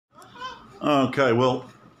Okay, well,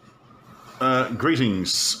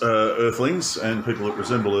 greetings, Earthlings and people that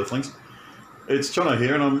resemble Earthlings. It's Jono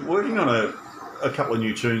here, and I'm working on a couple of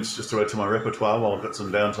new tunes just to add to my repertoire while I've got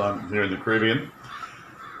some downtime here in the Caribbean.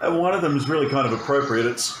 And one of them is really kind of appropriate.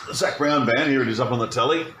 It's Zac Brown Band. Here it is up on the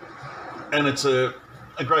telly, and it's a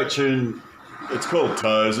great tune. It's called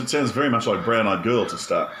Toes. It sounds very much like Brown Eyed Girl to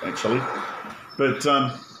start, actually. But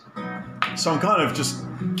so I'm kind of just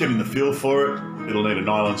getting the feel for it. It'll need a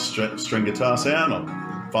nylon string guitar sound.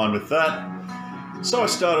 I'm fine with that. So I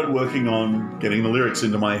started working on getting the lyrics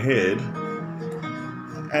into my head,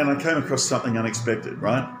 and I came across something unexpected,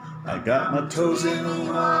 right? I got my toes in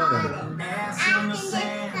the water.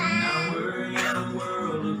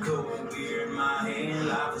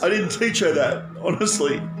 I didn't teach her that,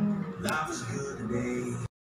 honestly.